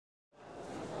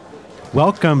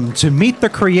Welcome to Meet the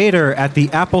Creator at the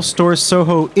Apple Store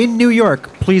Soho in New York.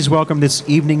 Please welcome this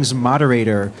evening's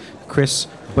moderator, Chris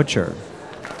Butcher.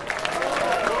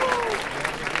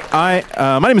 My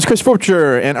name is Chris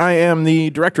Butcher, and I am the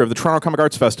director of the Toronto Comic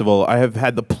Arts Festival. I have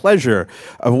had the pleasure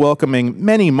of welcoming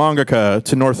many mangaka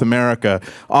to North America,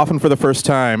 often for the first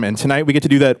time, and tonight we get to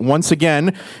do that once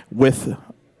again with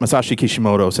Masashi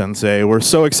Kishimoto sensei. We're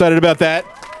so excited about that.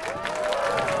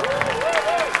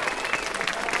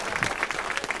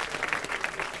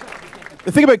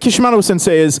 The thing about Kishimoto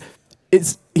sensei is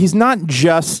he's not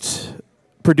just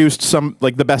produced some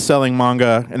like the best-selling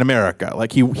manga in America.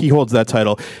 Like he holds that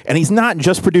title, and he's not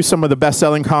just produced some of the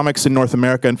best-selling comics in North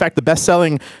America. In fact, the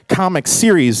best-selling comic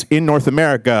series in North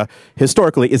America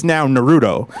historically is now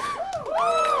Naruto.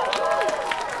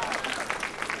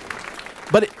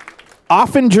 But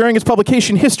often during its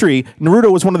publication history,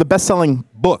 Naruto was one of the best-selling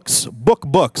books,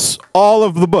 all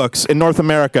of the books in North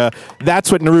America.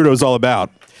 That's what Naruto is all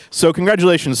about. So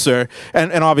congratulations, sir.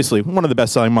 And obviously, one of the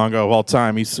best-selling manga of all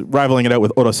time. He's rivaling it out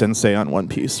with Oda Sensei on One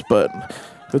Piece, but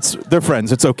they're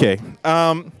friends. It's okay.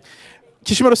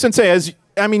 Kishimoto Sensei,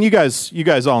 you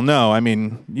guys all know. I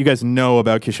mean, you guys know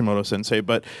about Kishimoto Sensei,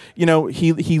 but you know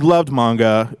he loved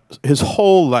manga his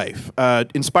whole life,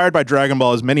 inspired by Dragon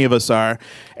Ball, as many of us are,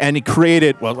 and he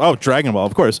created Dragon Ball,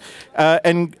 of course,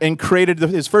 and created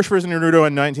his first version of Naruto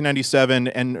in 1997,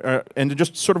 and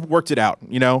just sort of worked it out,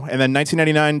 you know, and then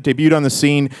 1999 debuted on the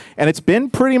scene, and it's been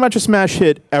pretty much a smash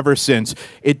hit ever since.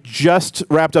 It just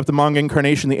wrapped up the manga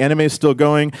incarnation. The anime is still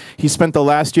going. He spent the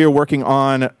last year working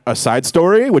on a side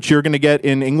story, which you're going to get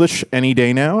in English any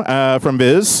day now from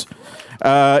Viz.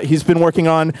 He's been working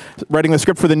on writing the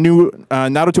script for the new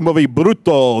Naruto movie,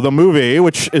 Boruto, the movie,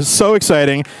 which is so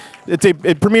exciting.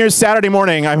 It premieres Saturday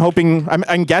morning.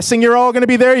 I'm guessing you're all going to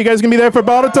be there. You guys going to be there for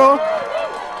Boruto?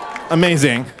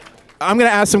 Amazing. I'm going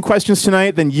to ask some questions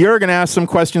tonight, then you're going to ask some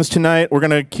questions tonight. We're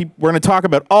going to talk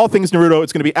about all things Naruto.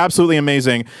 It's going to be absolutely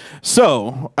amazing.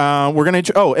 So,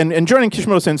 and joining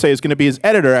Kishimoto Sensei is going to be his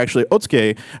editor, actually,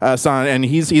 Otsuke-san, and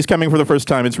he's coming for the first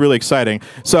time. It's really exciting.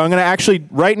 So I'm going to actually,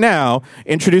 right now,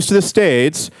 introduce to the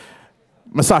stage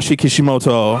Masashi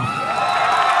Kishimoto.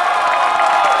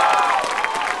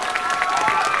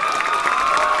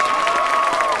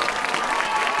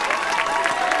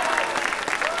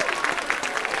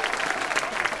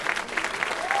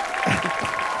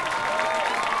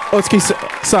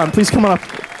 Otsuki-san, please come on up.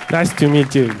 Nice to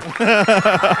meet you.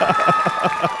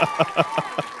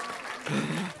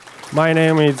 My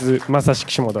name is Masashi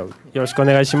Kishimoto. よろしくお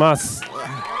願いします。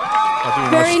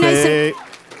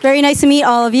Very nice to meet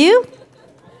all of you.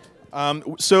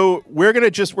 So we're gonna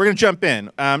jump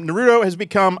in. Naruto has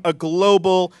become a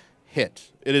global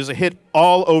hit. It is a hit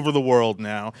all over the world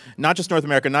now. Not just North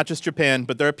America, not just Japan,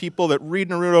 but there are people that read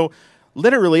Naruto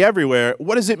literally everywhere.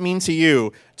 What does it mean to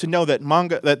you to know that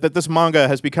that this manga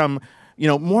has become, you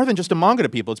know, more than just a manga to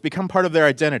people? It's become part of their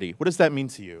identity. What does that mean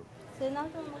to you?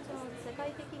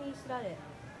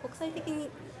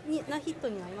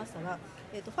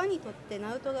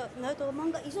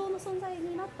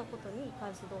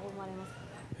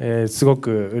 It's すご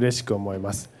く嬉しく思い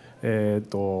ます。なん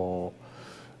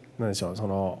でしょう、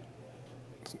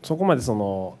そこまで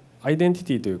アイデンティ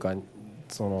ティというか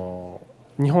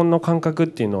日本の感覚っ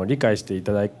ていうのを理解してい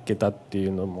ただけたってい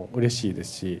うのも嬉しいで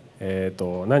すし、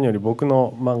何より僕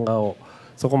の漫画を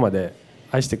そこまで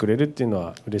愛してくれるっていうの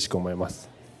は嬉しく思います。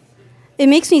It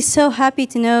makes me so happy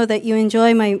to know that you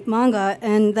enjoy my manga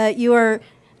and that you are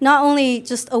not only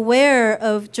just aware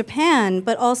of Japan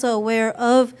but also aware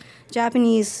of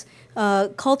Japanese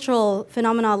cultural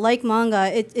phenomena like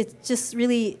manga. It's just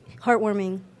really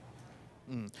heartwarming.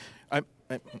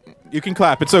 You can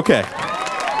clap. It's okay.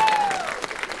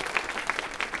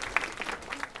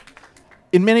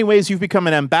 In many ways, you've become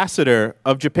an ambassador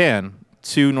of Japan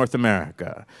to North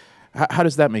America. How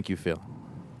does that make you feel?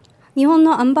 日本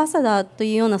のアンバサダーと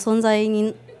いうような存在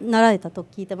になられたと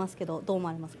聞いてますけど、どう思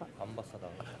われますか？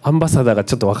アンバサダーが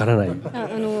ちょっとわからない。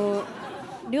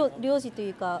領事とい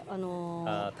うか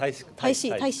大使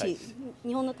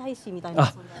日本の大使みたいな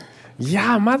存在。い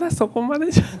やまだそこま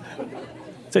でじゃ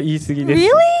言い過ぎです。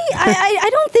Really? I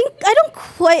don't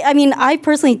quite. I mean, I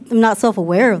personally am not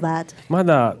self-aware of that. ま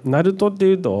だナルトって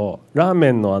いうとラー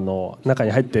メンの中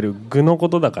に入ってる具のこ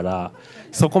とだから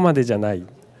そこまでじゃない。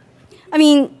I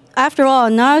mean, after all,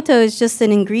 Naruto is just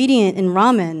an ingredient in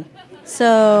ramen.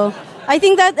 So I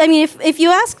think that, I mean, if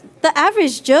you ask the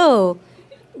average Joe,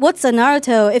 what's a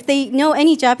Naruto? If they know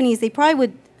any Japanese, they probably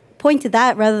would point to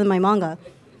that rather than my manga.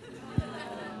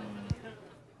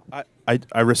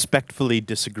 I respectfully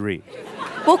disagree.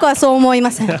 僕はそう思い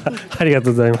ません。ありが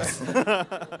とうございます。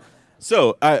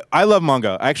So I love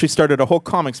manga. I actually started a whole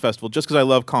comics festival just because I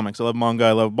love comics. I love manga.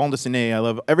 I love bande dessinée. I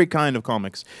love every kind of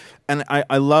comics, and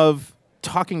I love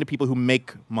talking to people who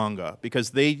make manga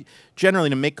because they generally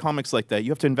to make comics like that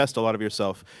you have to invest a lot of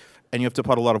yourself, and you have to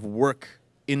put a lot of work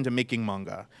into making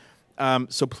manga.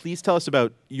 So please tell us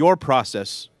about your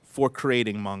process for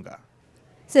creating manga.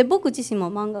 僕自身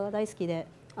も漫画が大好きで、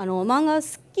漫画好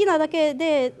きなだけ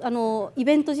でイ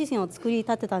ベント自身を作り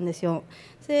立てたんですよ。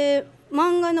で、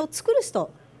漫画の作る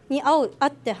人に会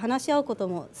って話し合うこと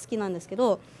も好きなんですけ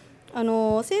ど、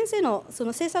先生のそ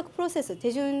の制作プロセス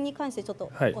手順に関してちょっと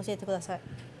教えてください。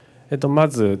ま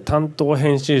ず担当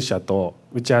編集者と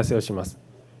打ち合わせをします。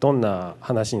どんな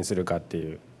話にするかって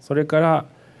いう。それから、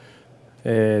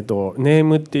ネー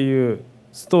ムっていう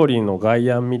ストーリーの概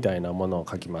要みたいなものを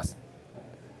書きます。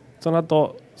その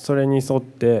後それに沿っ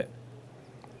て、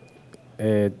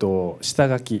下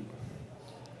書き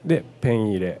でペン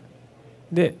入れ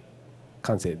で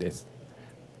完成です。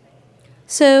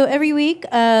So every week,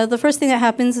 the first thing that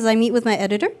happens is I meet with my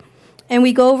editor, and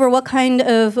we go over what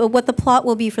the plot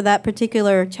will be for that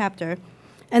particular chapter.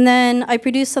 And then I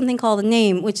produce something called a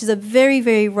name, which is a very,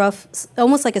 very rough,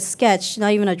 almost like a sketch,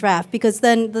 not even a draft, because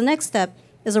then the next step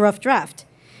is a rough draft.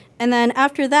 And then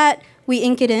after that, we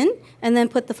ink it in and then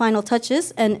put the final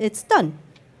touches, and it's done.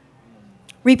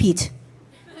 Repeat.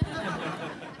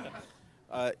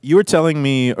 You were telling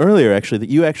me earlier, actually, that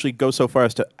you actually go so far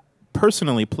as to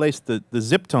personally place the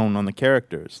zip tone on the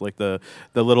characters, like the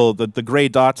gray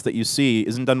dots that you see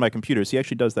isn't done by computers. He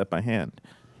actually does that by hand.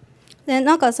 で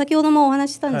なんか先ほどもお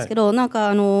話ししたんですけど、なん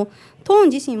かトーン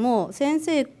自身も先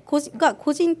生個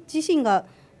人自身が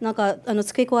なんか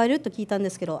付け加えると聞いたんで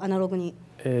すけど、アナログに。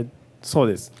そう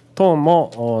です。トーン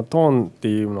もトーンって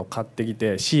いうのを買ってき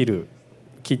てシール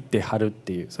切って貼るっ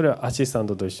ていう、それはアシスタン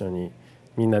トと一緒に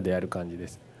みんなでやる感じで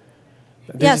す。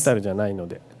デジタルじゃないの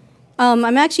で。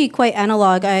I'm actually quite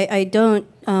analog. I don't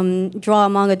draw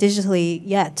manga digitally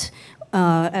yet.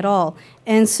 At all.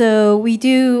 And so we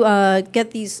do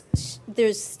get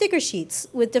there's sticker sheets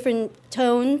with different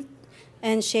tone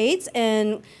and shades.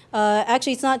 And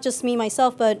actually, it's not just me,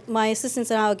 myself, but my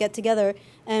assistants and I will get together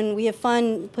and we have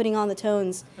fun putting on the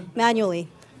tones manually.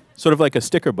 Sort of like a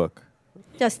sticker book.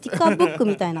 じゃあスティッカーブック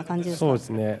みたいな感じですか？そうです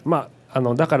ね。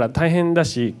だから大変だ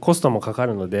しコストもかか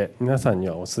るので皆さんに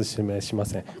はお勧めしま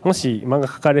せん。もし漫画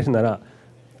描かれるなら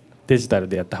デジタル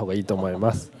でやった方がいいと思い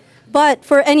ます。But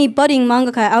for any budding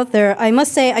mangaka out there, I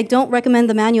must say I don't recommend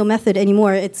the manual method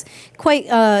anymore. It's quite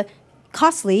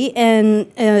costly and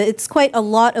it's quite a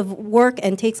lot of work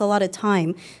and takes a lot of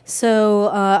time. So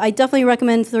I definitely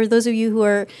recommend for those of you who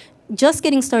are just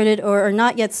getting started or are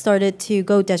not yet started to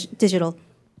go digital.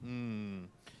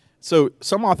 So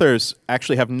some authors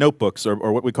actually have notebooks or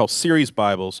what we call series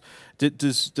Bibles.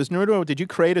 Does Naruto? Did you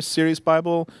create a series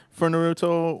Bible for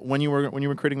Naruto when you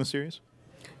were creating the series?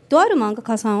 とある漫画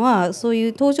家さんはそうい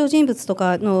う登場人物と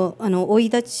かの生い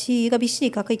立ちがびっしり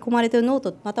書き込まれているノー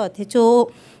トまたは手帳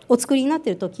をお作りになって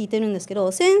いると聞いてるんですけ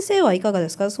ど、先生はいかがで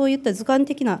すか？そういった図鑑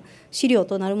的な資料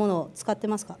となるものを使って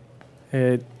ますか？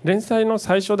連載の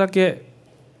最初だけ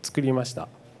作りました。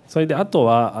それであと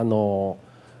は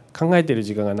考えている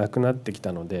時間がなくなってき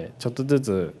たのでちょっとず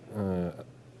つ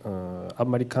あん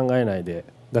まり考えないで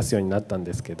出すようになったん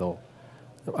ですけど、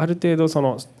ある程度そ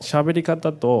の喋り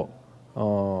方と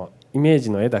イメー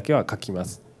ジの絵だけは描きま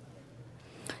す。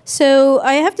So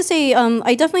I have to say,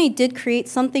 I definitely did create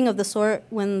something of the sort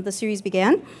when the series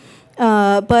began,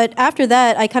 but after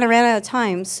that, I kind of ran out of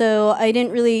time, so I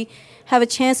didn't really have a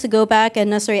chance to go back and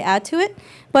necessarily add to it.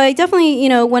 But I definitely,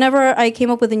 whenever I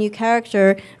came up with a new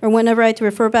character or whenever I had to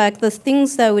refer back, the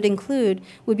things that I would include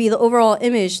would be the overall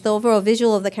image, the overall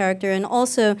visual of the character, and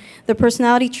also the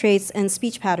personality traits and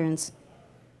speech patterns.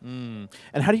 And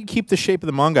how do you keep the shape of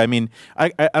the manga? I mean,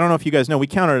 I don't know if you guys know, we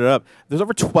counted it up. There's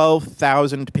over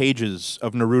 12,000 pages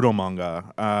of Naruto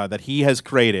manga that he has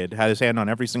created, had his hand on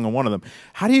every single one of them.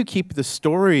 How do you keep the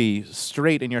story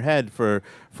straight in your head for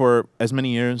as many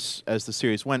years as the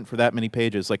series went, for that many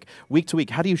pages? Like, week to week,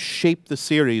 how do you shape the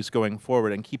series going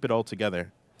forward and keep it all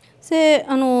together? で、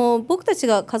僕たち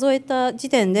が数えた時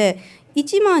点で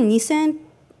1万2000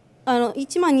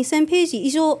ページ以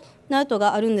上ナルト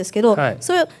があるんですけど、はい、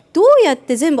それをどうやっ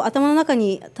て全部頭の中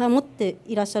に保って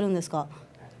いらっしゃるんですか？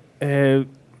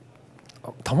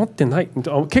保ってない、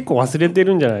結構忘れて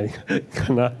るんじゃない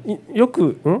かな。よ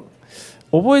く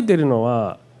覚えてるの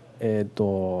は、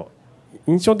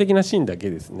印象的なシーンだけ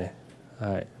ですね。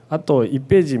はい、あと1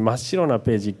ページ真っ白な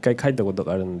ページ1回書いたこと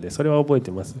があるのでそれは覚え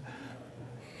てます。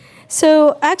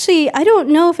So actually, I don't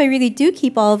know if I really do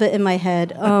keep all of it in my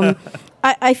head.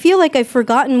 I feel like I've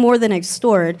forgotten more than I've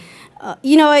stored.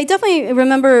 You know, I definitely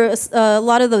remember a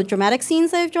lot of the dramatic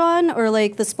scenes I've drawn, or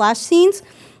like the splash scenes.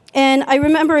 And I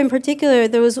remember in particular,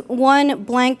 there was one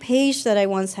blank page that I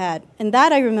once had, and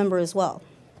that I remember as well.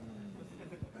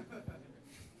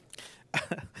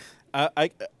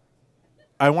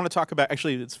 I want to talk about,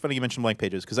 actually, it's funny you mentioned blank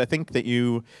pages, because I think that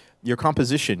your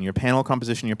composition, your panel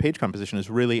composition, your page composition is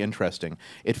really interesting.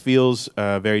 It feels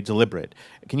very deliberate.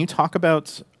 Can you talk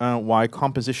about why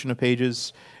composition of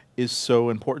pages is so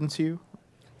important to you?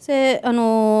 で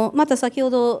また先ほ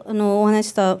どお話し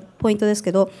したポイントです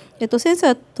けど、先生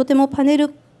はとてもパネル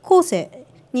構成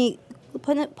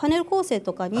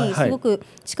とかにすごく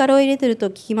力を入れてると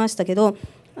聞きましたけど、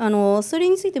それ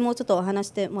についてもうちょっと話し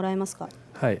てもらえますか。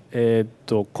はい、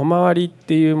小回りっ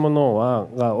ていうもの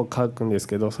を書くんです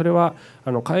けど、それは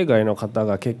海外の方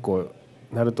が結構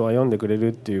ナルトは読んでくれる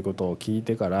っていうことを聞い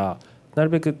てから、な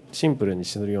るべくシンプルに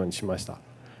するようにしました。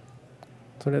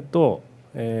それと、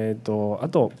あ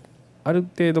とある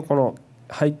程度この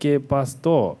背景パース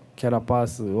とキャラパー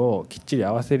スをきっちり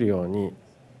合わせるように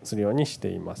するようにして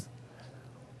います。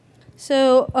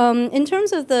So, in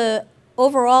terms of the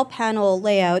overall panel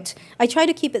layout, I try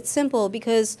to keep it simple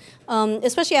because,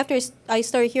 especially after I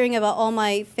started hearing about all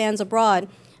my fans abroad,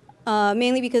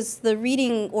 mainly because the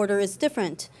reading order is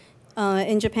different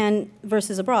in Japan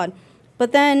versus abroad.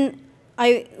 But then,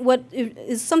 what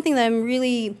is something that I'm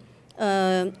really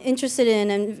interested in,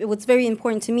 and what's very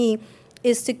important to me,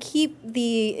 is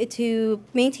to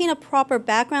maintain a proper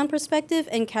background perspective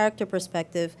and character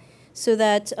perspective, so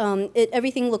that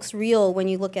everything looks real when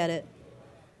you look at it.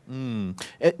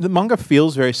 The manga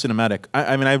feels very cinematic.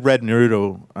 I mean, I've read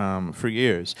Naruto for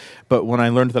years, but when I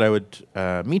learned that I would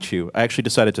meet you, I actually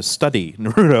decided to study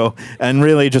Naruto and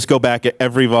really just go back at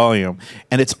every volume.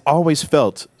 And it's always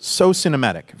felt so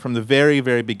cinematic from the very,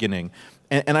 very beginning.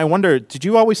 And I wonder, did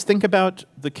you always think about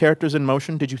the characters in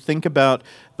motion? Did you think about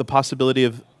the possibility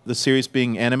of the series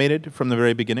being animated from the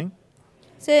very beginning?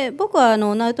 僕は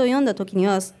ナルトを読んだ時に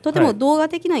はとても動画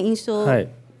的な印象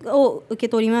を受け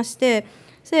取りまして、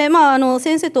で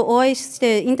先生とお会いし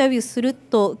てインタビューする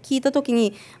と聞いた時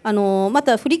にま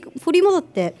た振り戻っ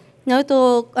てナル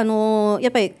トや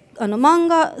っぱり漫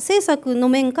画制作の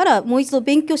面からもう一度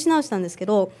勉強し直したんですけ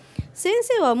ど、先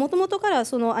生はもともとから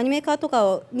そのアニメ化とか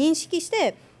を認識し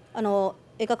て描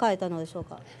かれたのでしょう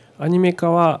か。アニメ化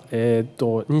は、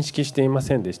認識していま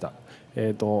せんでした。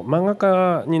漫画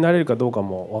家になれるかどうか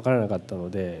も分からなかったの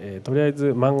で、とりあえず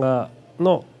漫画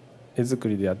の絵作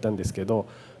りでやったんですけど、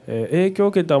影響を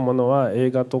受けたものは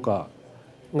映画とか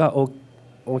が大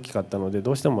きかったので、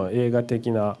どうしても映画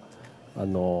的な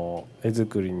絵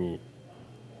作りに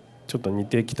ちょっと似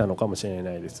てきたのかもしれ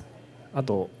ないです。あ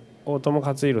と大友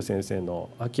克洋先生の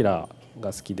「アキラ」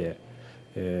が好きで、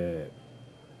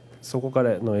そこか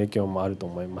らの影響もあると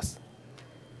思います。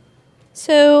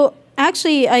So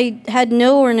actually, I had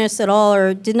no awareness at all,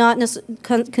 or did not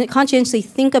conscientiously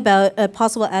think about a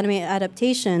possible anime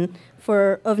adaptation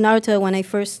of Naruto when I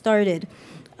first started.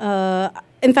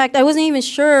 In fact, I wasn't even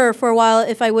sure for a while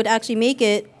if I would actually make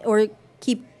it or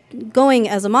keep going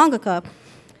as a mangaka.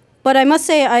 But I must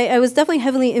say, I was definitely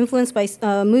heavily influenced by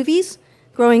movies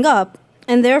growing up,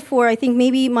 and therefore I think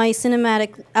maybe my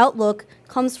cinematic outlook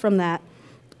comes from that.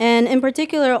 And in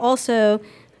particular, also,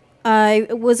 I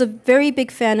was a very big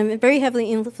fan and very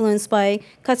heavily influenced by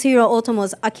Katsuhiro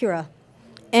Otomo's Akira.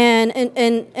 And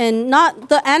not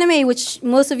the anime, which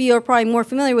most of you are probably more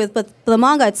familiar with, but the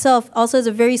manga itself also has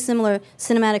a very similar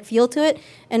cinematic feel to it.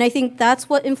 And I think that's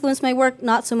what influenced my work,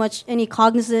 not so much any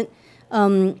cognizance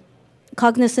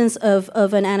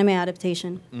of an anime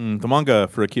adaptation. The manga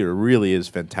for Akira really is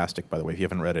fantastic, by the way. If you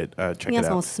haven't read it, check it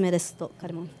out.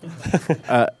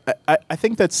 I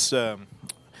think that's...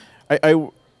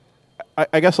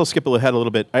 I guess I'll skip ahead a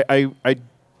little bit.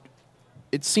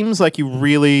 It seems like you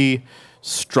really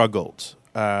struggled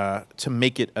to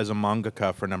make it as a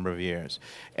mangaka for a number of years.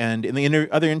 And in the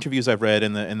other interviews I've read,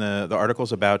 in the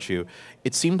articles about you,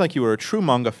 it seemed like you were a true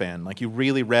manga fan. Like you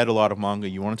really read a lot of manga.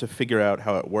 You wanted to figure out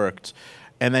how it worked.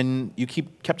 And then you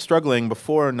kept struggling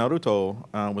before Naruto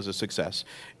was a success.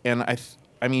 And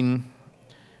I mean,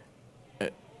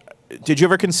 did you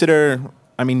ever consider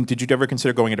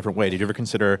going a different way? Did you ever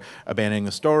consider abandoning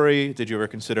the story? Did you ever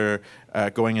consider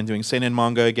going and doing seinen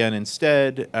manga again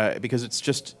instead? Because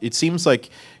it seems like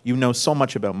you know so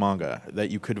much about manga that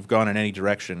you could have gone in any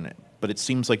direction, but it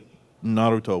seems like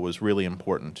Naruto was really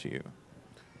important to you.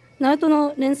 ナルト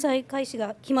の連載開始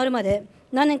が決まるまで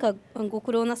何年かご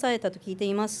苦労なされたと聞いて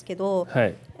いますけど、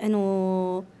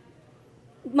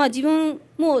自分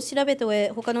も調べた上、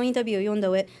他のインタビューを読んだ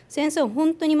上、先生は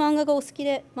本当に漫画がお好き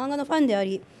で、漫画のファンであ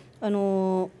り、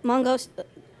漫画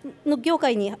の業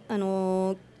界に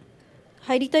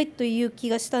入りたいという気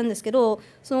がしたんですけど、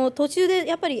その途中で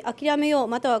やっぱり諦めよう、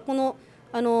またはこの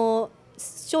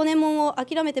少年もんを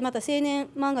諦めてまた青年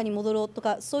漫画に戻ろうと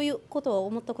か、そういうことを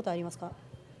思ったことはありますか？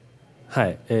は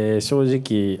い、正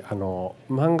直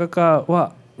漫画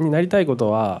家になりたいこと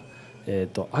は、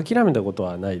諦めたこと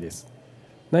はない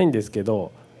んですけ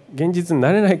ど、現実に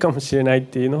なれないかもしれないっ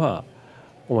ていうのは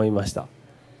思いました。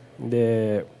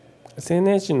で、青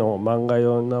年誌の漫画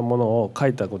用なものを書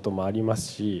いたこともありま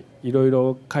すし、いろい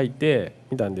ろ書いて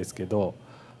みたんですけど、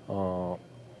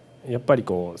やっぱり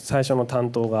こう最初の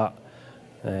担当が、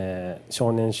週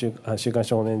刊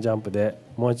少年ジャンプで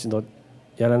もう一度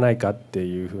やらないかって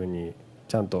いうふうに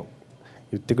ちゃんと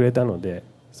言ってくれたので、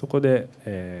そこ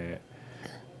で、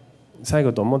最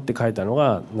後と思って書いたの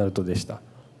がナルトでした。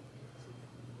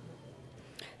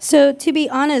So to be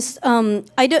honest,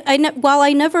 while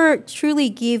I never truly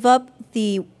gave up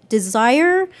the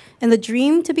desire and the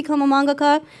dream to become a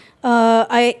mangaka,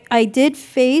 I did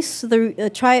face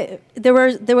There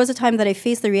was a time that I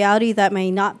faced the reality that I may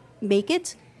not make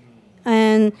it,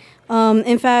 and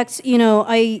in fact,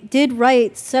 I did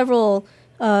write several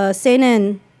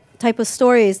seinen type of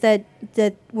stories that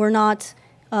were not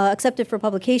accepted for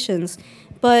publications.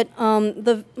 But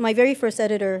my very first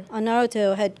editor on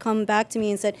Naruto had come back to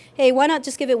me and said, "Hey, why not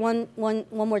just give it one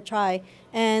more try?"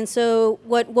 And so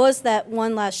what was that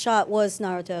one last shot was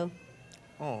Naruto.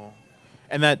 Oh,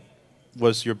 and that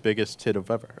was your biggest hit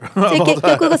of ever. で、結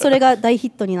局がそれが大ヒ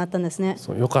ットになったんですね。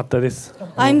そう、よかったです。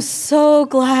I'm so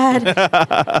glad.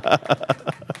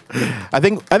 I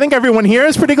think everyone here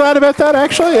is pretty glad about that,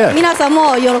 actually. Yeah. 皆さん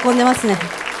も喜んでますね。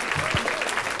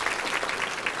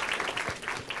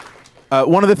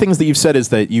One of the things that you've said is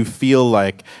that you feel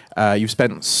like you've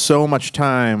spent so much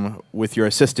time with your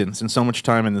assistants and so much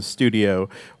time in the studio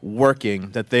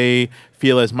working that they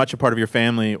feel as much a part of your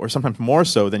family, or sometimes more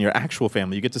so than your actual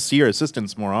family. You get to see your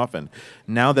assistants more often.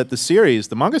 Now that the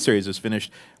manga series is finished,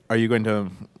 are you going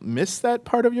to miss that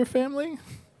part of your family?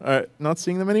 Not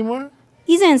seeing them anymore?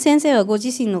 以前先生はご自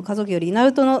身の家族よりナ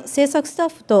ルトの制作スタッ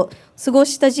フと過ご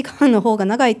した時間の方が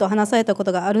長いと話されたこ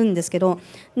とがあるんですけど、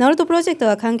ナルトプロジェクト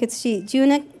が完結し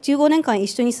15年間一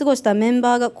緒に過ごしたメン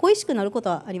バーが恋しくなること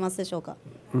はありますでしょうか？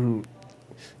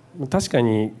確か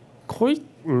に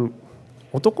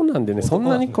男なんでね、そん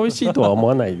なに恋しいとは思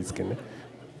わないですけどね。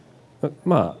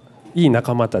まあいい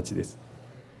仲間たちです。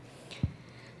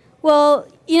Well,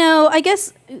 I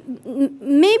guess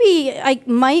maybe I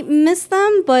might miss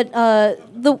them, but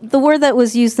the word that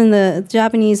was used in the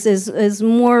Japanese is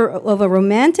more of a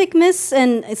romantic miss,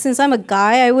 and since I'm a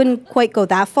guy, I wouldn't quite go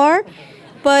that far.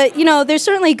 But they're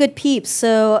certainly good peeps,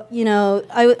 so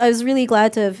I was really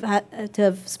glad to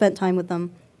have spent time with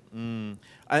them.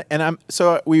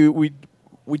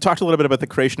 We talked a little bit about the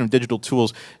creation of digital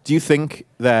tools. Do you think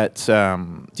that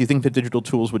digital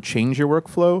tools would change your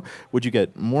workflow? Would you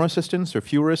get more assistants or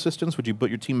fewer assistants? Would you put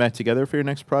your team back together for your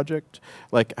next project?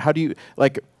 How do you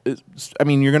I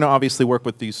mean, you're going to obviously work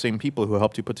with these same people who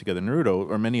helped you put together Naruto,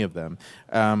 or many of them.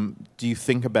 Do you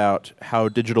think about how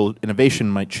digital innovation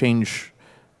might change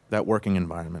that working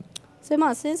environment? そ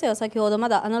れ先生は先ほどま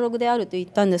だアナログであると言っ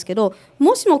たんですけど、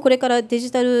もしもこれからデ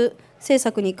ジタル制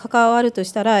作に関わると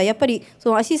したら、やっぱりそ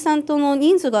のアシスタントの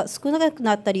人数が少なく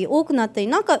なったり多くなったり、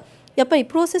やっぱり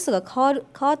プロセスが変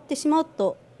わってしまう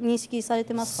と認識され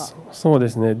てますか？そうで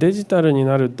すね。デジタルに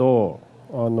なると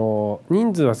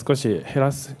人数は少し減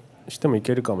らしてもい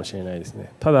けるかもしれないです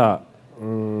ね。ただ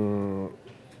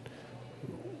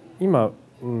今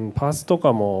パースと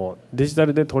かもデジタ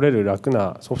ルで取れる楽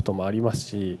なソフトもあります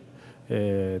し、そ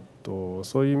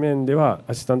ういう面では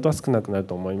アシスタントは少なくなる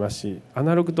と思いますし、ア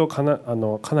ナログとかな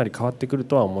り変わってくる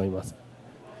とは思います。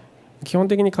基本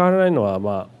的に変わらないの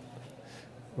は、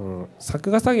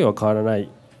作画作業は変わらない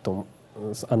と、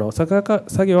作画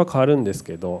作業は変わるんです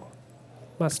けど、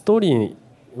ストーリ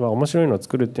ーは面白いのを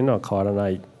作るっていうのは変わらな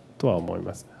いとは思い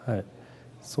ます。はい、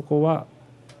そこは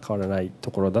変わらない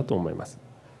ところだと思います。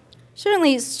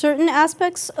Certainly, certain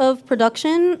aspects of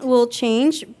production will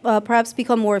change, perhaps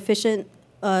become more efficient,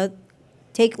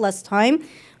 take less time.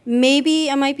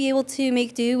 Maybe I might be able to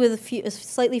make do with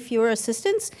slightly fewer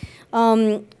assistants.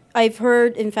 I've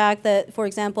heard, in fact, that, for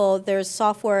example, there's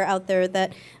software out there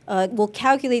that will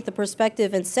calculate the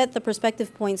perspective and set the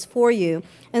perspective points for you.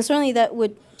 And certainly that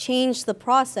would change the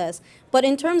process. But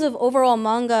in terms of overall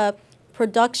manga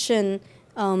production,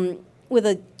 with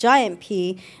a giant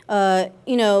P,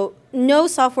 no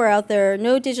software out there,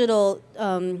 no digital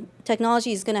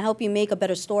technology is going to help you make a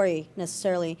better story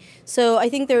necessarily. So I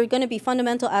think there are going to be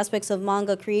fundamental aspects of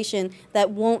manga creation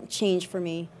that won't change for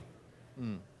me.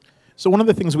 So one of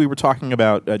the things we were talking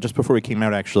about just before we came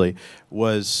out actually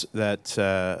was that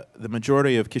the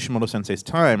majority of Kishimoto Sensei's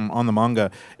time on the manga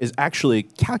is actually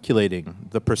calculating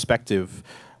the perspective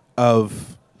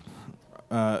of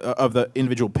the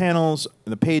individual panels,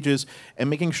 the pages, and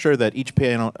making sure that each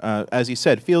panel, as he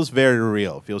said, feels very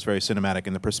real, feels very cinematic,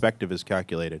 and the perspective is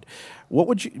calculated. What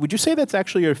would you say that's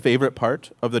actually your favorite part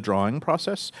of the drawing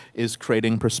process? Is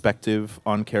creating perspective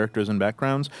on characters and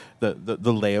backgrounds,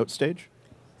 the layout stage?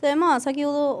 でまあ先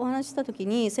ほどお話しした時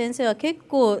に先生は結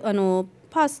構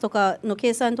パースとかの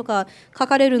計算とか書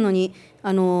かれるのに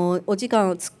お時間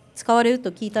を使われる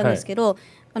と聞いたんですけど、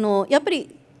はい、やっぱ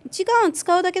り時間を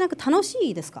使うだけなく楽し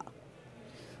いですか？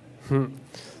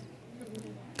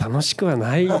楽しくは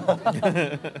ない。I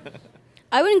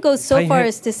wouldn't go so far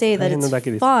as to say that it's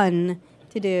fun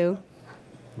to do.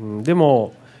 で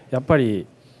もやっぱり、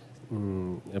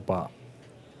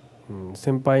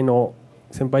先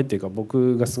輩っていうか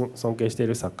僕が尊敬してい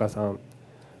る作家さん、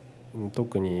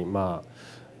特に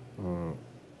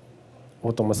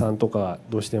大友さんとか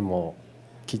どうしても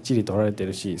きっちり撮られて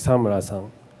るし、沢村さん、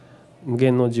無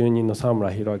限の住人の沢村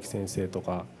弘明先生と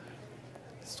か、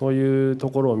そういうと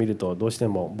ころを見るとどうして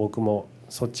も僕も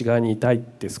そっち側にいたいっ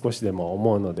て少しでも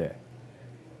思うので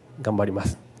頑張っ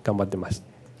てます。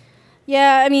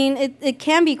Yeah, I mean, it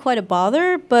can be quite a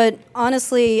bother, but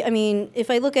honestly, I mean,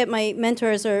 if I look at my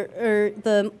mentors or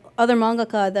the other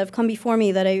mangaka that have come before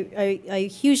me that I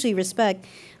hugely respect,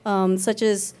 such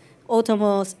as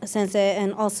Otomo sensei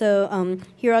and also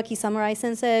Hiroaki Samurai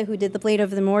sensei, who did The Blade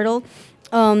of the Immortal,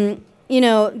 you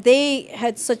know,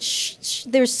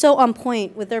 they're so on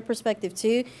point with their perspective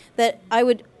too, that I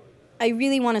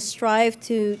really want to strive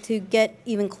to get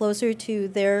even closer to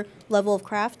their level of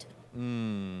craft.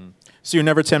 So you're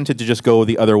never tempted to just go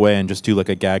the other way and just do like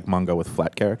a gag manga with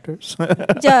flat characters?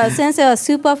 じゃあ先生は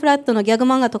スーパーフラットのギャグ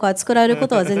漫画とか作られるこ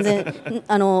とは全然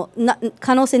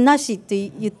可能性なしっ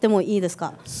て言ってもいいです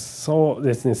か？そう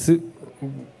ですね。そ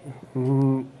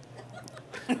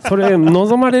れ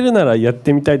望まれるならやっ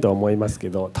てみたいとは思います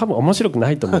けど、多分面白くな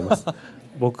いと思います。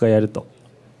僕がやると。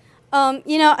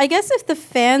You know, I guess if the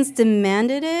fans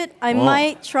demanded it, I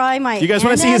might try my hand at it. You guys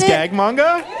want to see his gag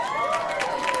manga?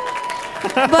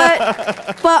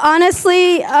 But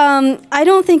honestly, I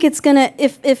don't think it's gonna.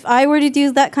 If I were to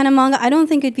do that kind of manga, I don't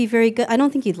think it'd be very good. I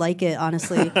don't think you'd like it,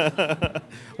 honestly.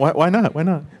 Why not? Why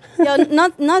not? いや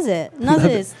なぜ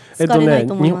好かれない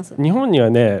と思います。日本には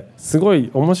ね、すご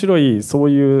い面白いそう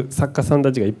いう作家さん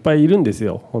たちがいっぱいいるんです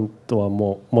よ。本当は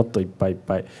もっといっぱいいっ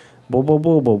ぱい。ボボ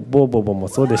も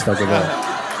そうでしたけど、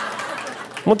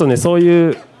もっとねそう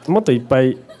いうもっといっぱ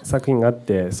い作品があっ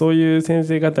て、そういう先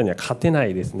生方には勝てな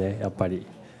いですね。やっぱり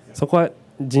そこは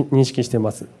認識して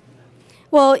ます。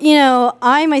Well, you know,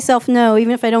 I myself know,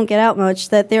 even if I don't get out much,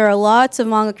 that there are lots of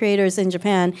manga creators in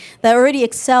Japan that already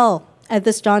excel at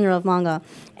this genre of manga,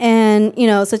 and you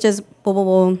know, such as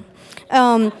Bobobo,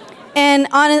 and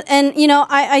you know,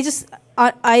 I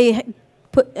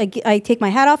take my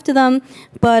hat off to them,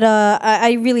 but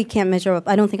I really can't measure up.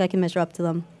 I don't think I can measure up to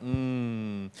them.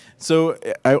 So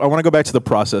I want to go back to the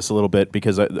process a little bit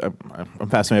because I'm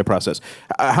fascinated by the process.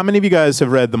 How many of you guys have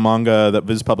read the manga that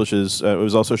Viz publishes? It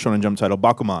was also Shonen Jump title,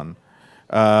 Bakuman.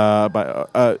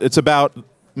 It's about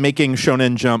making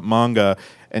Shonen Jump manga,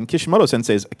 and Kishimoto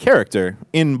Sensei is a character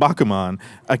in Bakuman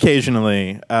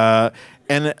occasionally,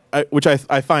 which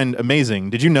I find amazing.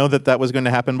 Did you know that was going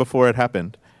to happen before it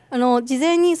happened? 事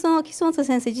前にその岸本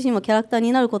先生自身もキャラクター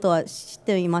になることは知っ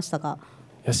ていましたか？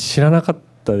いや知らなかっ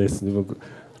たですね僕。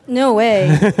No way.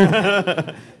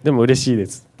 でも嬉しいで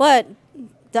す。But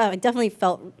I definitely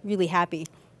felt really happy.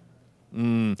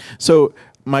 So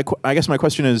I guess my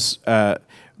question is,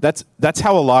 that's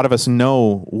how a lot of us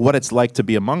know what it's like to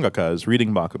be a mangaka, is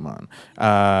reading Bakuman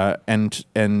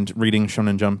and reading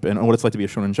Shonen Jump, and what it's like to be a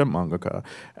Shonen Jump mangaka.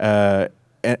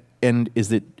 And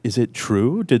is it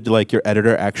true? Did like your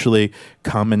editor actually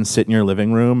come and sit in your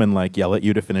living room and like yell at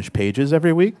you to finish pages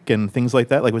every week and things like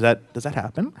that? Like does that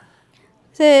happen?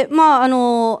 で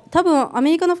多分ア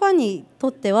メリカのファンにと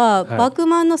っては、バク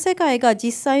マンの世界が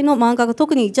実際の漫画家、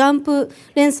特にジャンプ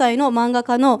連載の漫画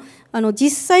家の実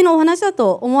際のお話だ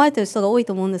と思われている人が多い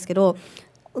と思うんですけど、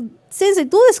先生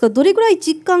どうですか？どれぐらい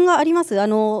実感があります？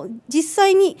実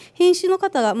際に編集の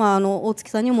方が大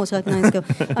月さんには申し訳ないんですけ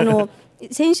ど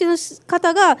編集の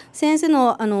方が先生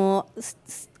の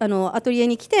アトリエ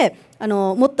に来て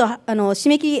もっと締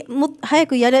め切りも早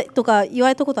くやれとか言わ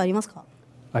れたことありますか？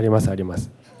ありますありま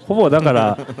す。ほぼだか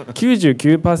ら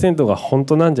 99% が本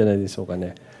当なんじゃないでしょうか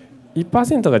ね。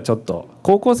1% がちょっと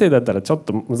高校生だったらちょっ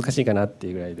と難しいかなって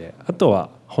いうぐらいで、あとは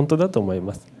本当だと思い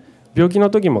ます。病気の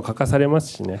時も書かされま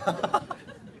すしね。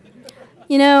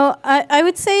You know, I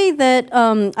would say that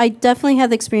I definitely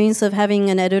had the experience of having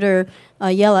an editor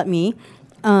yell at me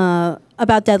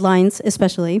about deadlines,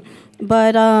 especially.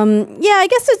 But yeah, I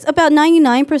guess it's about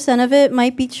 99% of it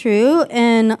might be true.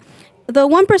 And the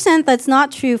 1% that's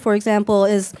not true, for example,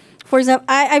 is,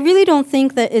 I really don't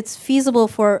think that it's feasible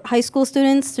for high school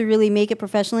students to really make it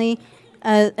professionally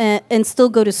and still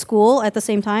go to school at the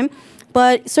same time.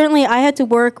 But certainly I had to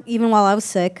work even while I was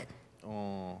sick.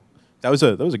 That was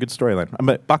a good storyline.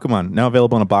 But Bakuman now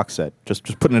available in a box set. Just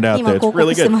putting it out there. It's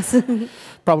really good.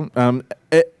 Problem.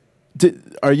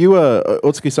 Are you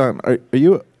Otsuki-san? Are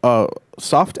you a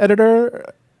soft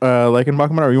editor like in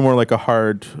Bakuman? Or are you more like a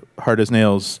hard as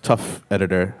nails, tough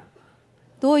editor?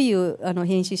 どういう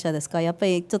編集者ですか？やっぱ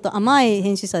りちょっと甘い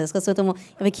編集者ですか？それともや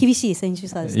っぱり厳しい編集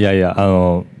者ですか？いやいや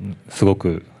すご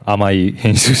く甘い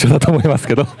編集者だと思います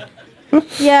けど。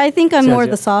Yeah, I think I'm more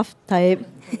the soft type.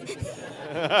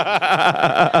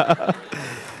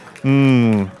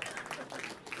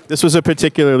 This was a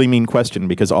particularly mean question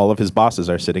because all of his bosses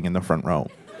are sitting in the front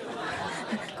row.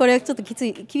 これはちょっと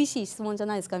厳しい質問じゃ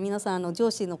ないですか？皆さん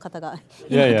上司の方が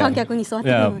今観客に座って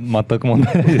いる。いや全く問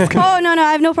題ないですけど。Oh no, I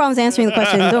have no problems answering the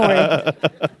question. Don't worry.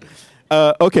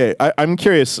 Okay, I'm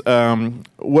curious.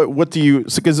 What do you?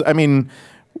 Because I mean,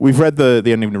 we've read the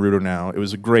ending of Naruto now. It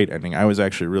was a great ending. I was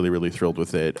actually really thrilled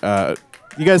with it.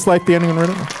 You guys like the ending of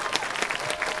Naruto?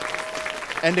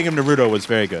 Ending of Naruto was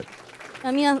very good.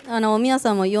 皆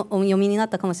さんもお読みになっ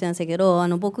たかもしれませんけど、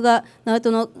僕がナル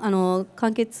トの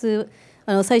完結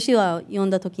最終話を読ん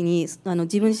だ時に自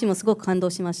分自身もすごく感動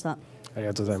しました。あり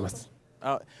がとうございます。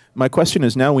My question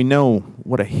is, now we know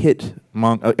what a hit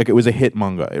manga. It was a hit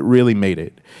manga. It really made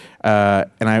it.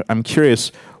 And I'm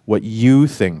curious what you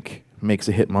think makes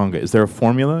a hit manga. Is there a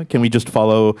formula? Can we just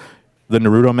follow the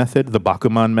Naruto method, the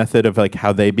Bakuman method of like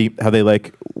how they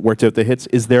like worked out the hits?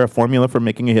 Is there a formula for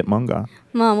making a hit manga?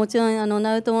 まあもちろん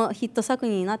ナルトもヒット作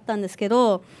品になったんですけ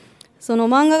ど、その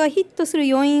漫画がヒットする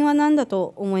要因は何だ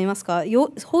と思いますか？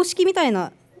方式みたい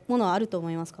なものはあると思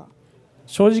いますか？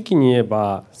正直に言え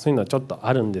ばそういうのはちょっと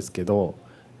あるんですけど、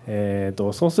それ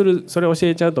を教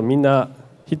えちゃうとみんな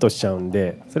ヒットしちゃうん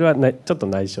で、それはちょっと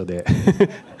内緒で。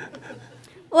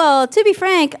Well, to be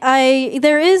frank,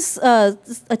 there is a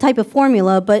type of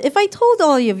formula, but if I told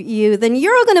all of you, then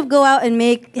you're all going to go out and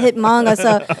make hit manga,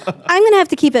 so I'm going to have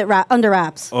to keep it under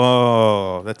wraps.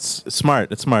 Oh, that's smart.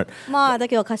 That's smart. まあだ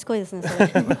けど賢いですね。それ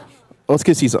Let's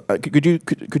get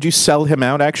could you sell him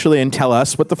out actually and tell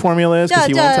us what the formula is? じゃ Because あ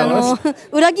he じ won't ゃ tell us. あ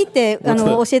裏切って教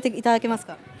What's えていただけます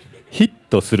か？ヒッ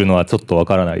トするのはちょっとわ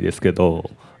からないですけ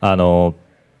ど、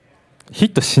ヒ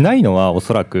ットしないのはお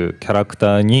そらくキャラク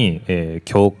ターに、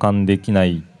共感できな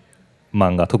い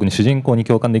漫画、特に主人公に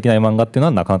共感できない漫画っていうの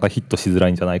はなかなかヒットしづら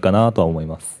いんじゃないかなとは思い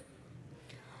ます。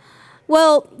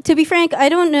Well, to be frank, I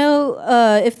don't know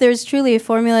if there's truly a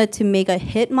formula to make a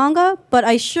hit manga, but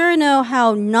I sure know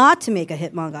how not to make a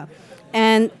hit manga.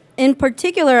 And in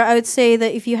particular, I would say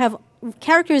that if you have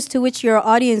characters to which your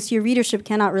audience, your readership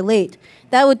cannot relate,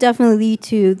 that would definitely lead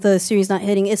to the series not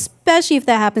hitting, especially if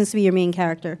that happens to be your main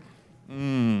character.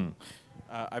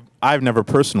 I've never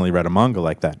personally read a manga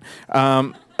like that.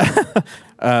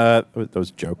 That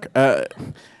was a joke.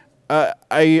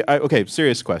 Okay,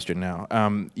 serious question now.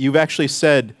 You've actually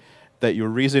said that your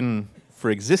reason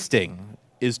for existing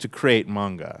is to create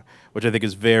manga, which I think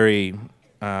is very,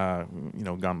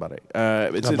 ganbare.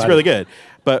 It's really good.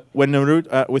 But when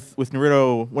Naruto, with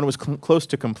Naruto, when it was close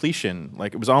to completion,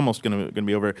 like it was almost gonna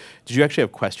be over, did you actually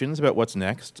have questions about what's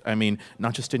next? I mean,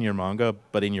 not just in your manga,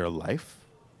 but in your life?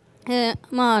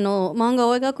 まあ漫画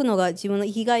を描くのが自分の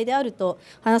生きがいであると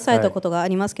話されたことがあ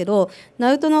りますけど、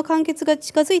ナルトの完結が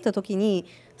近づいた時に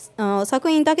作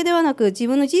品だけではなく自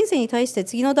分の人生に対して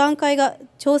次の段階が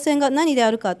挑戦が何であ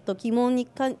るかと疑問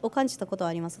を感じたことは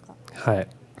ありますか？はい。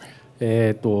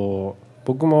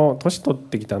僕も年取っ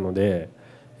てきたので、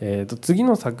次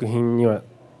の作品には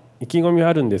意気込みは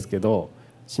あるんですけど、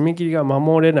締め切りが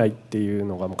守れないっていう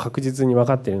のがもう確実に分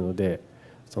かっているので、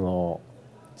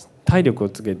体力を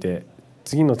つけて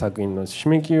次の作品の締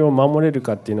め切りを守れる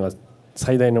かっていうのが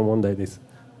最大の問題です。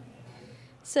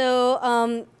So,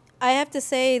 I have to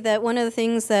say that one of the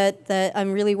things that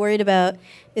I'm really worried about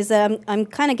is that I'm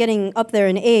kind of getting up there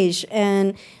in age,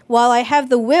 and while I have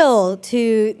the will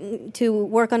to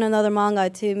work on another manga,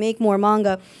 to make more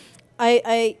manga,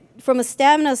 I from a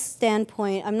stamina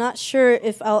standpoint, I'm not sure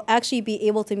if I'll actually be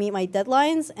able to meet my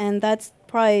deadlines, and that's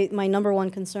probably my number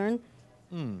one concern.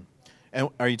 And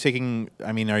are you taking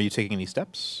any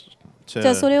steps to? じ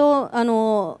ゃあそれ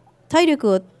を体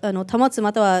力を保つ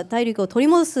または体力を取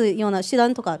り戻すような手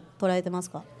段とか捉えてま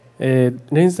すか？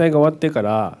連載が終わってか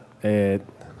ら、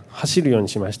走るように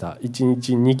しました。1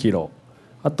日2キロ。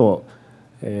あと、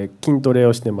筋トレ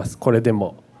をしてます。これで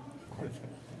も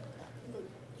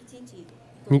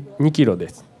2キロで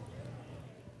す。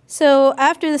So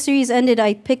after the series ended,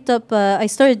 I picked up. I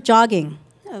started jogging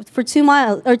for 2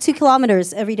 miles or 2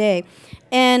 kilometers every day,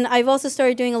 and I've also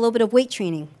started doing a little bit of weight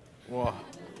training. Wow.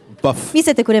 Buff. 見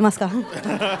せてくれますか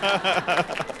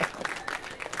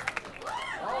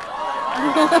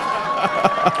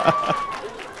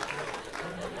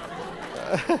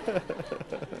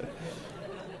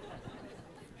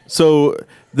So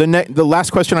the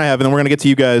last question I have, and then we're going to get to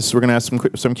you guys. We're going to ask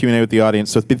some Q&A with the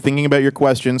audience. So be thinking about your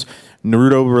questions,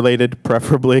 Naruto related,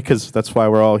 preferably, because that's why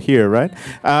we're all here, right?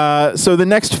 So the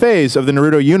next phase of the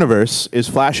Naruto universe is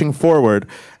flashing forward,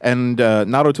 and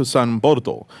Naruto-san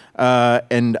Boruto.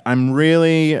 And I'm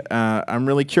really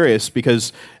curious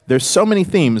because there's so many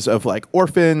themes of like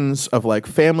orphans, of like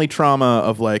family trauma,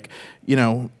 of like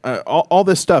all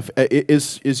this stuff.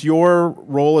 Is your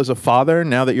role as a father,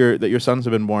 now that your sons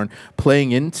have been born,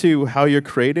 playing into how you're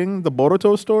creating the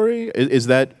Boruto story? Is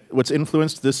that what's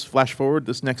influenced this flash forward,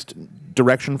 this next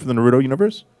direction for the Naruto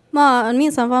universe? まあ、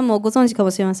皆さんファンもご存知か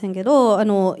もしれませんけど、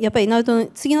やっぱりナルトの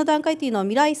次の段階っていうのは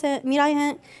未来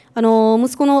編、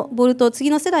息子のボルト、次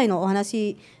の世代のお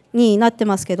話になって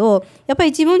ますけど、やっぱ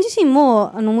り自分自身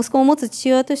も息子を持つ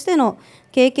父親としての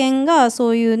経験が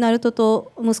そういうナルト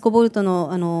と息子ボルト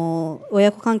の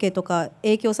親子関係とか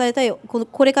影響されたり、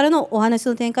これからのお話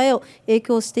の展開を影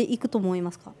響していくと思い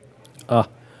ますか？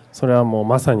それはもう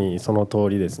まさにその通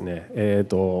りですね。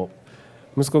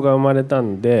息子が生まれた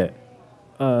んで、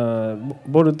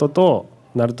ボルトと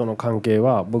ナルトの関係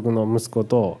は僕の息子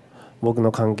と僕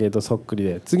の関係とそっくり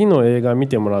で、次の映画見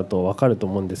てもらうと分かると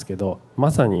思うんですけど、ま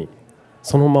さに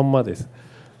そのまんまです。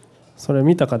それ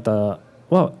見た方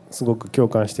はすごく共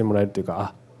感してもらえるという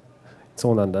か、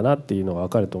そうなんだなっていうのが分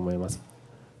かると思います。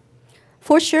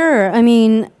For sure. I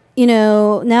mean,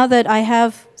 now that I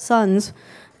have sons,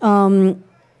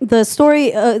 the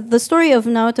story of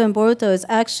Naruto and Boruto is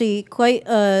actually quite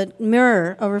a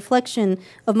mirror, a reflection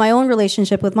of my own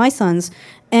relationship with my sons.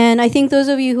 And I think those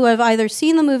of you who have either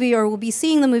seen the movie or will be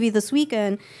seeing the movie this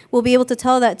weekend will be able to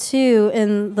tell that too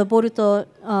in the Boruto,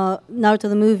 Naruto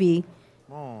the movie.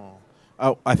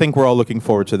 Oh, I think we're all looking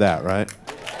forward to that, right?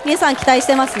 皆さん期待し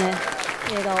てますね、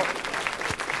映画を。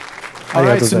All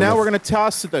right, so now we're going to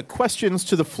toss the questions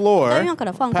to the floor.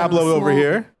 Pablo over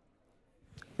here.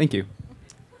 Thank you.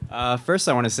 First,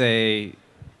 I want to say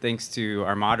thanks to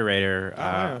our moderator.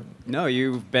 No,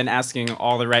 you've been asking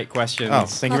all the right questions. Oh,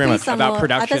 thank you very much. About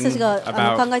production,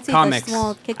 about comics,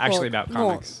 actually about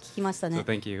comics. So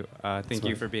thank you. Thank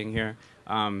you for being here.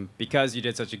 Because you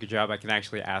did such a good job, I can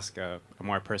actually ask a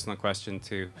more personal question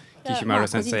to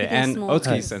Kishimoto-sensei and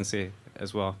Otsuki-sensei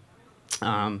as well.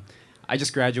 I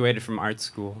just graduated from art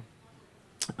school,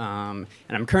 and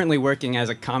I'm currently working as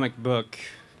a comic book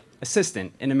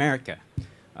assistant in America.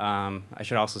 I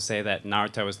should also say that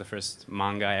Naruto was the first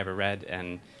manga I ever read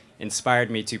and inspired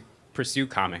me to pursue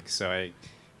comics. So I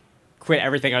quit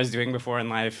everything I was doing before in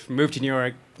life, moved to New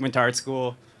York, went to art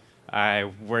school.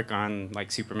 I work on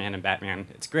like Superman and Batman.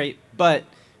 It's great, but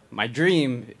my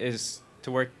dream is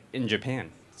to work in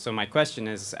Japan. So my question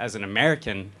is, as an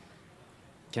American,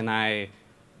 can I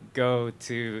go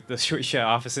to the Shueisha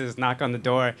offices, knock on the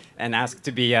door, and ask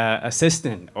to be an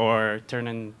assistant or turn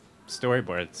in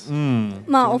storyboards?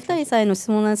 まあお二人さんへの質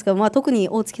問なんですけど、特に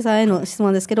大月さんへの質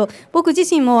問ですけど、僕自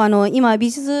身も今美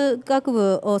術学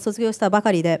部を卒業したば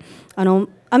かりで、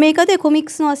アメリカでコミッ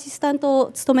クスのアシスタント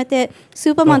を務めて、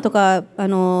スーパーマンとか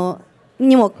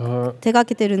にも手掛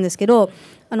けてるんですけど、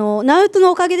ナルト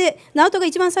のおかげで、ナルトが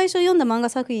一番最初読んだ漫画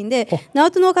作品で、ナ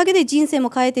ルトのおかげで人生も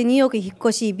変えてニューヨークに引っ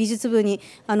越し、美術部に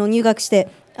入学して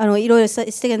いろいろ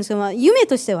してるんですけど、夢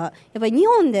としてはやっぱり日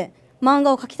本で漫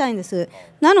画を描きたいんです。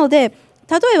なので、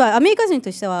例えばアメリカ人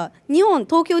としては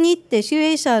東京に行って集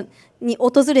英社に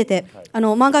訪れて、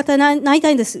漫画家になりた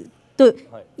いんですと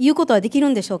いうことはできる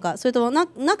んでしょうか。それともな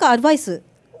んかアドバイス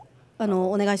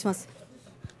お願いします。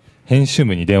編集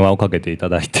部に電話をかけていた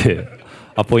だいて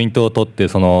アポイントを取って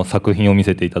その作品を見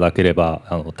せていただければ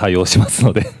対応します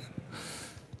ので。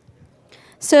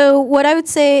So what I would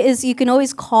say is you can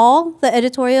always call the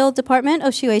editorial department of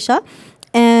Shueisha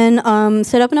and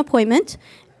set up an appointment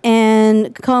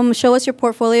and come show us your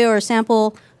portfolio or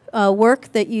sample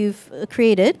work that you've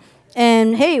created.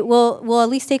 And hey, we'll at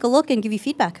least take a look and give you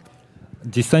feedback.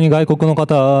 実際に外国の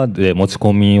方で持ち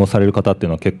込みをされる方っていう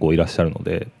のは結構いらっしゃるの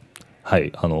で、は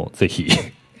い、ぜひ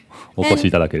お越し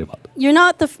いただければ。You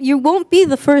won't be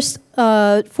the first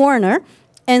foreigner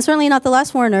And certainly not the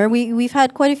last foreigner. We've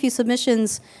had quite a few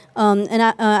submissions and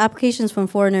applications from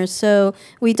foreigners, so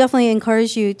we definitely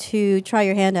encourage you to try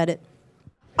your hand at it.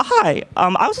 Hi,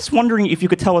 I was just wondering if you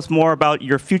could tell us more about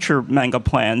your future manga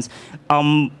plans.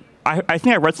 I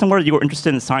think I read somewhere you were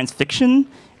interested in science fiction,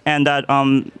 and that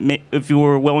if you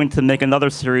were willing to make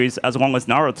another series as long as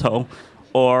Naruto,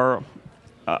 or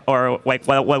like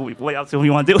what else do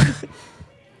you want to do?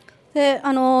 で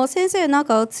先生なん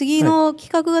か次の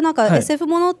企画がなんか SF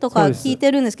ものとか聞い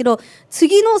てるんですけど、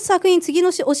次の作品次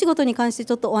のお仕事に関して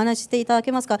ちょっとお話ししていただ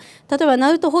けますか。例えばナ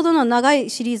ルトほどの長い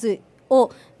シリーズを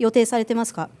予定されてま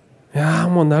すか。いや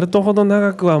もうナルトほど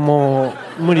長くはも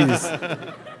う無理です。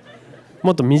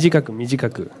もっと短く。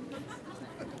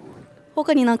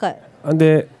他に何か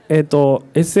で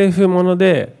SF もの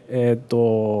で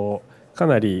か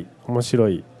なり面白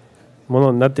いも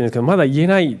のになってるんですけど、まだ言え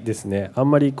ないですね。あん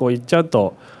まりこう言っちゃう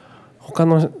と他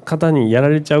の方にやら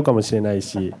れちゃうかもしれない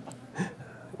し、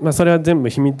それは全部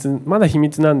まだ秘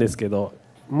密なんですけど、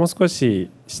もう少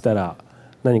ししたら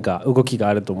何か動きが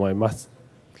あると思います。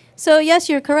So yes,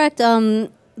 you're correct.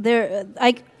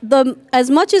 As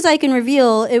much as I can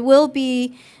reveal, it will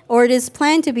be, or it is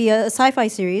planned to be a sci-fi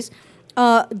series,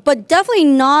 but definitely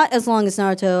not as long as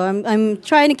Naruto. I'm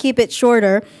trying to keep it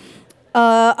shorter.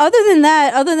 Other than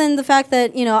that, other than the fact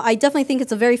that, I definitely think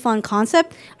it's a very fun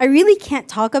concept, I really can't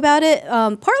talk about it,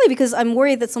 partly because I'm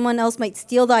worried that someone else might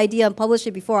steal the idea and publish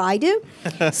it before I do.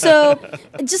 So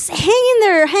just hang in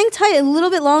there, hang tight a little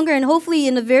bit longer, and hopefully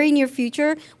in the very near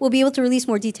future, we'll be able to release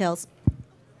more details.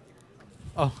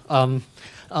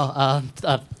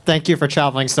 Thank you for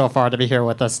traveling so far to be here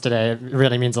with us today. It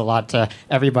really means a lot to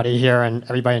everybody here and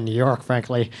everybody in New York,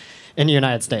 frankly. In the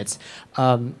United States.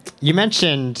 You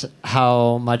mentioned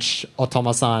how much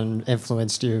Otoma-san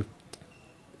influenced you.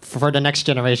 For the next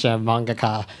generation of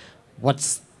mangaka,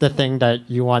 what's the thing that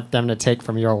you want them to take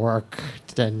from your work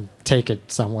and take it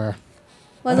somewhere?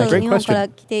 わざわざ日本から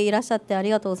来ていらっしゃってあり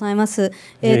がとうございます。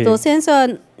先生は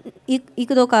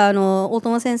幾度か大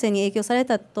友先生に影響され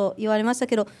たと言われました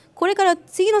けど、これから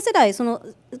次の世代、その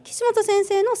岸本先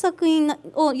生の作品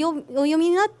をお読み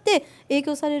になって影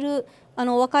響される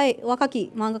若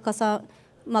き漫画家さん、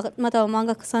または漫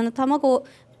画家さんの卵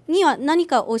には何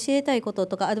か教えたいこと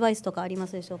とかアドバイスとかありま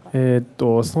すでしょうか。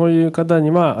そういう方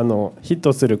にはヒッ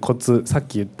トするコツ、さっ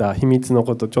き言った秘密の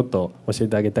ことちょっと教え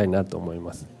てあげたいなと思い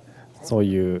ます。そう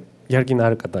いうやる気のあ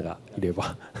る方がいれ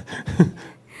ば。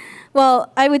Well,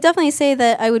 I would definitely say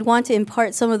that I would want to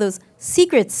impart some of those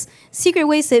secret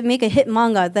ways to make a hit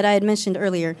manga that I had mentioned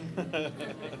earlier.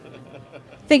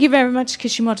 Thank you very much,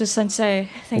 Kishimoto-sensei.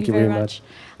 Thank you very much.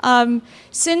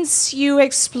 Since you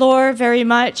explore very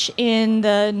much in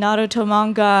the Naruto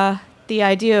manga the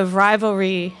idea of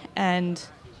rivalry, and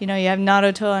you have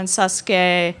Naruto and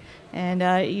Sasuke, and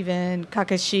even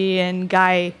Kakashi and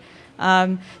Gai,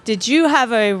 did you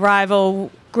have a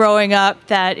rival growing up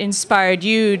that inspired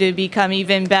you to become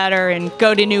even better and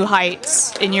go to new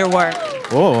heights in your work?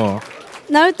 Oh.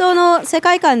 ナルトの世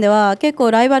界観では結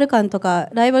構ライバル感とか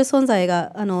ライバル存在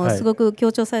がすごく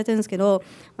強調されてるんですけど、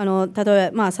例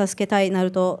えばサスケ対ナ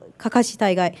ルト、カカシ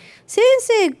対外、先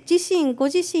生ご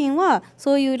自身は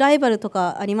そういうライバルと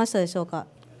かありましたでしょうか。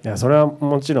いや、それは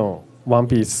もちろんワン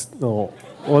ピースの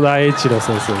小田栄一郎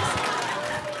先生です。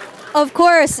Of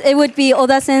course, it would be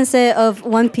Oda Sensei of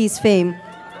One Piece fame.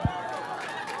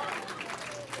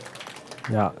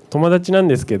 いや、友達なん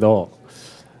ですけど、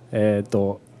ジ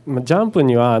ャンプ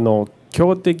には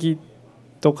強敵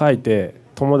と書いて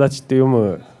友達って読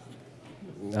む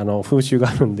風習が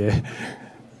あるんで、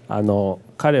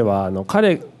彼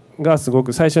がすご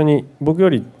く最初に僕よ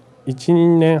り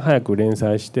 1,2 年早く連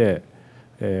載して、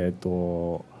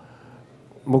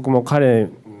僕も彼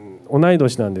同い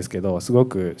年なんですけどすご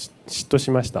く嫉妬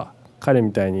しました。彼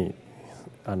みたいに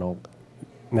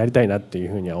なりたいなってい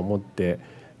うふうには思って、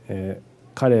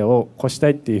彼を越した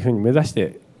いっていうふうに目指し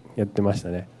てやってました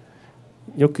ね。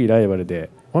よくライバルで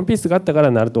ワンピースがあったか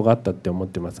らナルトがあったって思っ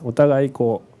てます。お互い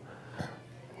こう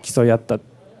競い合った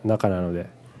仲なので、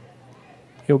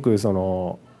よく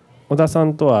小田さ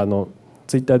んとは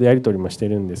ツイッターでやり取りもして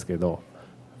るんですけど、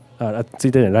ツ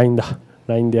イッターで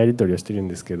LINE でやり取りをしてるん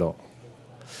ですけど、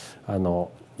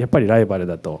やっぱりライバル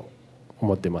だと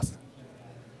思ってます。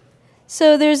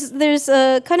So there's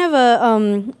a kind of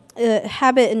a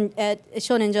habit at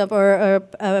Shonen Jump or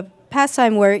a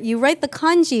pastime where you write the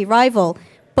kanji rival,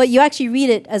 but you actually read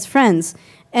it as friends.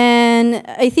 And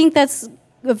I think that's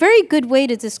a very good way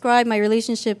to describe my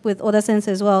relationship with Oda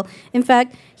Sensei as well. In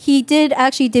fact, he did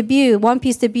actually One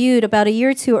Piece debuted about a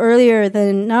year or two earlier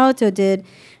than Naruto did,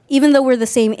 even though we're the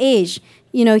same age.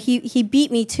 he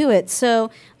beat me to it. So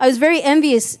I was very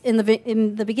envious in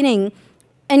the beginning,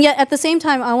 and yet at the same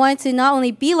time I wanted to not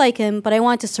only be like him, but I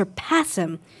wanted to surpass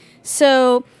him.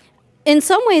 So in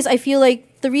some ways I feel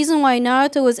like the reason why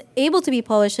Naruto was able to be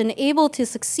polished and able to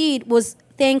succeed was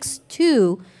thanks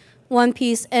to One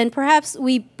Piece, and perhaps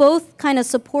we both kind of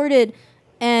supported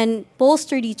and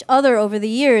bolstered each other over the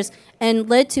years and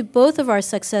led to both of our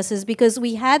successes because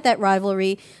we had that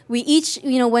rivalry. We each,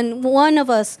 when one of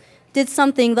us did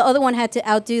something, the other one had to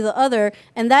outdo the other,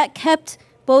 and that kept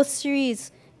both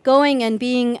series going and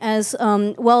being as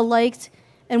well-liked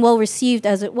and well-received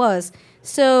as it was.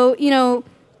 So, in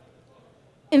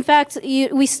fact,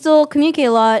 we still communicate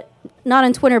a lot, not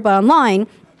on Twitter, but online,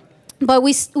 but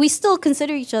we still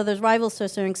consider each other's rivals to a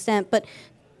certain extent, but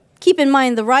keep in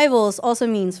mind, the rivals also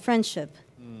means friendship.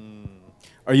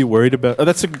 Are you worried about... Oh,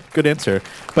 that's a good answer.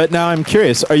 But now I'm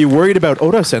curious, are you worried about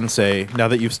Oda-sensei now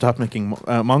that you've stopped making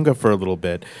manga for a little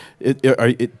bit?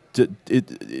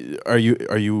 Are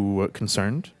you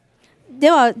concerned?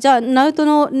 では、じゃあ、ナルト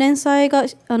の連載が、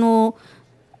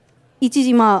一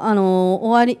時、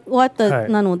終わった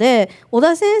なので、小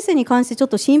田先生に関してちょっ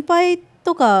と心配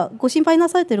とか、ご心配な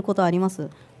されていることはあります？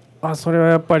それは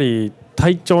やっぱり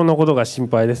体調のことが心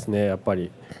配ですね、やっぱり。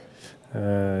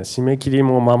締め切り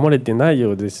も守れてない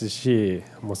ようですし、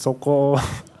もうそこ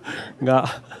が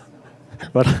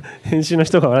編集の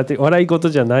人が笑い事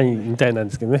じゃないみたいなん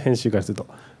ですけどね、編集からすると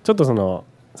ちょっとその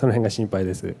辺が心配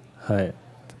です。はい。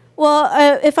Well,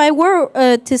 if I were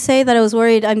to say that I was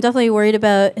worried, I'm definitely worried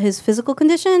about his physical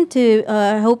condition. To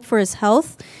hope for his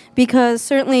health, because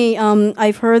certainly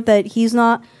I've heard that he's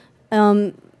not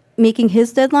making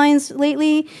his deadlines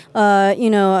lately.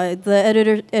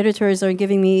 The editors are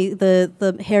giving me the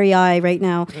hairy eye right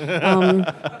now.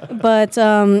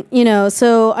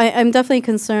 So I'm definitely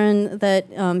concerned that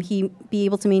he be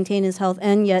able to maintain his health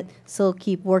and yet still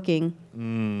keep working.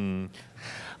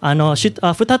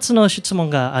 2つの質問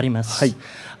があります。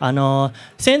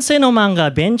先生の漫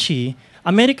画ベンチ、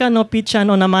アメリカのピッチャー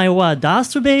の名前はダー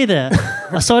ス・ベイダ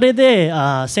ー。それで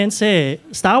先生、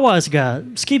スター・ウォーズが好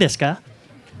きですか？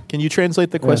 Can you translate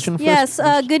the question first? Yes.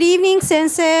 Good evening,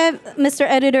 Sensei, Mr.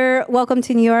 Editor. Welcome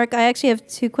to New York. I actually have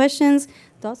two questions.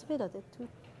 ダース・ベイダーじ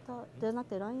ゃなく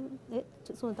てラインジ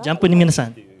ャンプに皆さ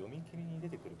ん。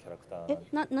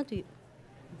なんという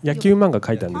野球漫画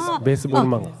書いたんです。ベースボール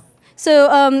漫画。So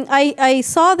I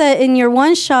saw that in your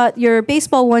one shot, your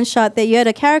baseball one shot, that you had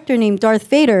a character named Darth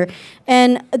Vader.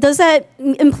 And does that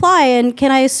imply, and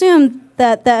can I assume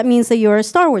that that means that you're a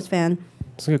Star Wars fan?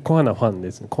 すごいコアなファン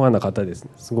です。コアな方です。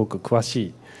すごく詳し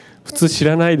い。普通知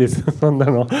らないです。そんな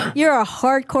の。You're a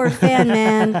hardcore fan,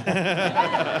 man.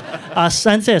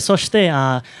 先生、そして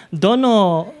ど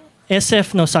の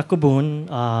SF の作文、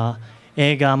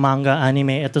映画、漫画、アニ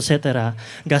メ、etc.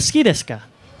 が好きですか？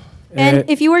 And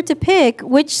if you were to pick,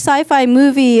 which sci-fi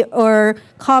movie or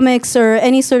comics or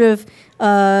any sort of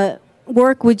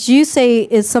work would you say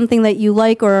is something that you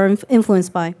like or are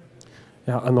influenced by? い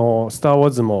や、スター・ウォー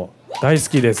ズも大好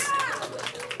きです。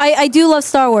I do love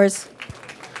Star Wars.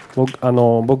 僕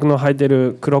の履いて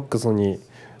るクロックスに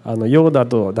ヨーダ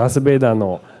とダース・ベイダー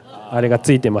のあれが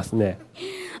ついてますね。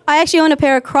I actually own a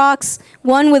pair of Crocs,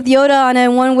 one with Yoda on it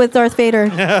and one with Darth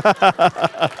Vader.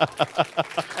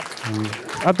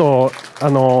 あと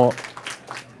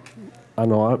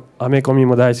アメコミ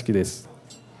も大好きです。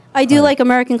I do like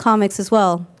American comics as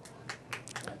well.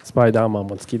 スパイダーマン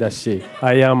も好きだし、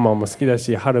アイアンマンも好きだ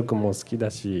し、ハルクも好き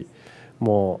だし、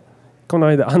もうこの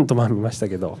間アントマン見ました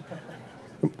けど、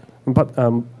も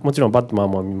ちろんバットマ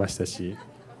ンも見ましたし、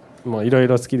もういろい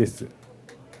ろ好きです。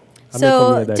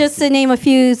So just to name a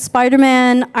few: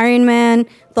 Spider-Man, Iron Man,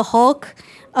 the Hulk.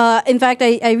 In fact,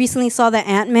 I recently saw the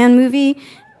Ant-Man movie,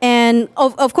 and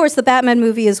of course the Batman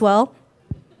movie as well.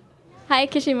 Hi,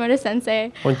 Kishimoto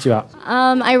Sensei. こんにちは。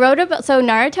I wrote about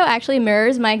Naruto actually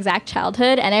mirrors my exact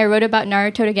childhood, and I wrote about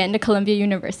Naruto to get into Columbia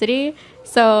University.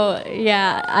 So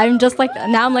yeah, I'm just like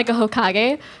now I'm like a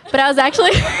Hokage. But I was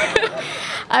actually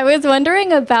I was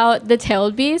wondering about the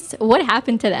tailed beasts. What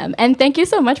happened to them? And thank you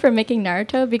so much for making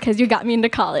Naruto because you got me into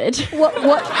college.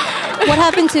 What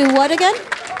happened to what again?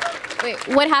 Wait,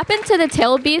 what happened to the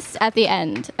tailed beasts at the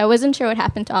end? I wasn't sure what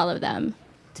happened to all of them.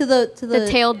 To the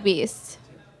tailed beasts.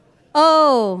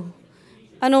 Oh,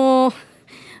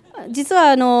 実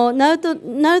はナルト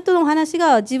の話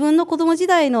が自分の子供時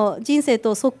代の人生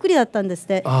とそっくりだったんですっ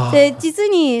て。で実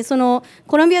にコ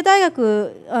ロンビア大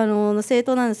学の生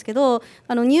徒なんですけど、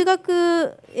入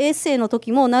学エッセイの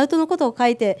時もナルトのことを書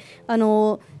いて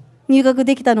入学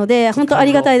できたので本当あ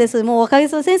りがたいです。もうおかげ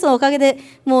さ先生のおかげで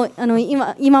もう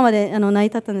今まで成り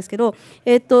立ったんですけど、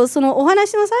そのお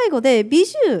話の最後で美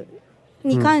獣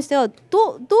に関しては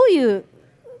どういう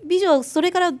美女そ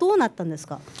れからどうなったんです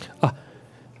か？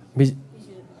美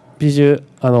獣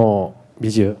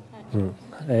美獣、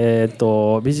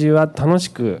美獣は楽し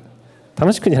く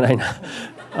じゃないな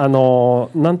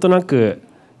なんとなく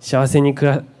幸せに暮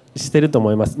らしてると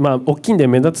思います。まあ大きいんで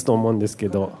目立つと思うんですけ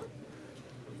ど。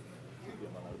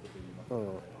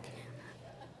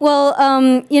Well,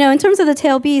 in terms of the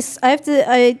tail beasts, I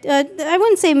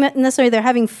wouldn't say necessarily they're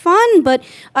having fun, but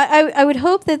I would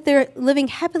hope that they're living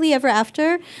happily ever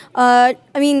after.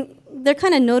 They're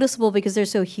kind of noticeable because they're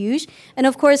so huge. And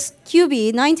of course,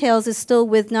 Kyuubi, Ninetales, is still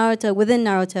with Naruto, within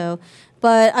Naruto.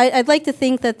 But I'd like to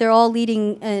think that they're all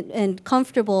leading and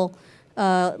comfortable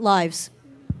lives.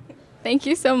 Thank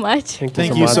you so much.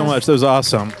 Thank you so much. That was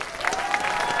awesome.